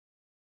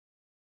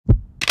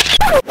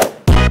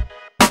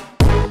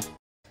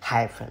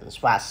Hi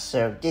friends, what's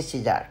up? This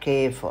is our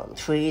iPhone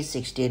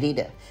 360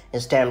 reader.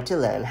 It's time to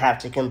learn how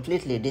to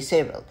completely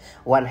disable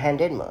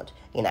one-handed mode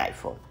in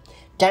iPhone.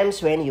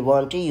 Times when you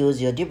want to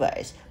use your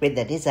device with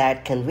the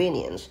desired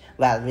convenience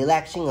while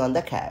relaxing on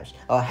the couch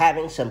or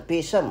having some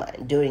peace of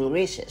mind during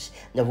recess,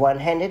 the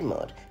one-handed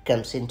mode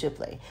comes into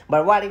play.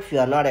 But what if you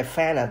are not a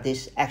fan of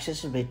this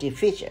accessibility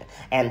feature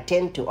and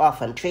tend to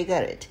often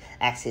trigger it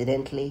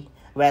accidentally?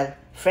 Well,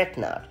 fret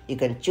not, you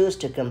can choose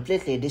to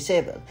completely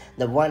disable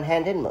the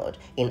one-handed mode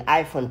in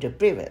iPhone to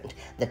prevent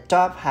the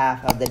top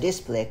half of the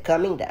display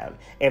coming down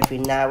every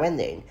now and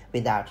then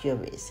without your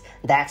wish.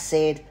 That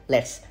said,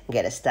 let's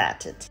get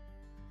started.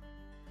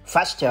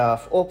 First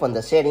off, open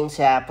the Settings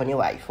app on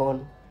your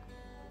iPhone.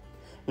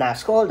 Now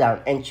scroll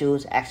down and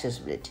choose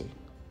Accessibility.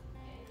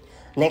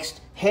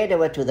 Next, head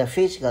over to the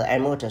Physical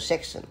and Motor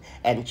section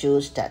and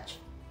choose Touch.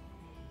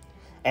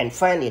 And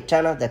finally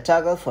turn off the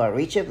toggle for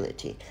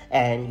reachability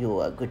and you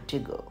are good to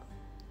go.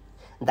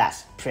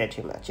 That's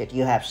pretty much it.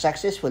 You have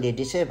successfully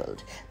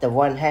disabled the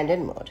one-handed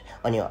mode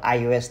on your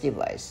iOS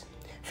device.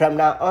 From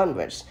now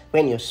onwards,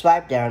 when you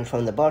swipe down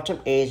from the bottom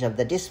edge of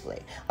the display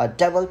or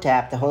double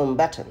tap the home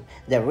button,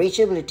 the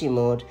reachability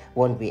mode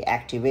won't be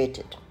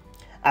activated.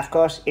 Of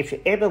course, if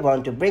you ever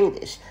want to bring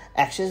this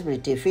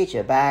accessibility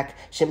feature back,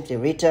 simply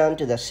return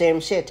to the same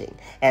setting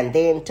and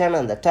then turn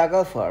on the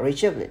toggle for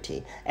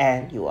reachability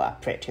and you are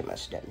pretty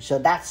much done. So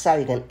that's how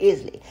you can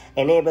easily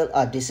enable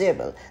or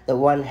disable the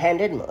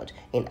one-handed mode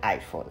in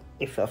iPhone.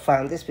 If you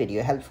found this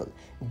video helpful,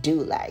 do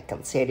like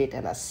and share it,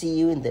 and I'll see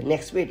you in the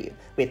next video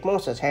with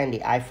more such handy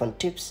iPhone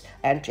tips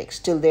and tricks.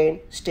 Till then,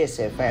 stay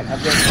safe and have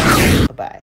a great time. Bye-bye.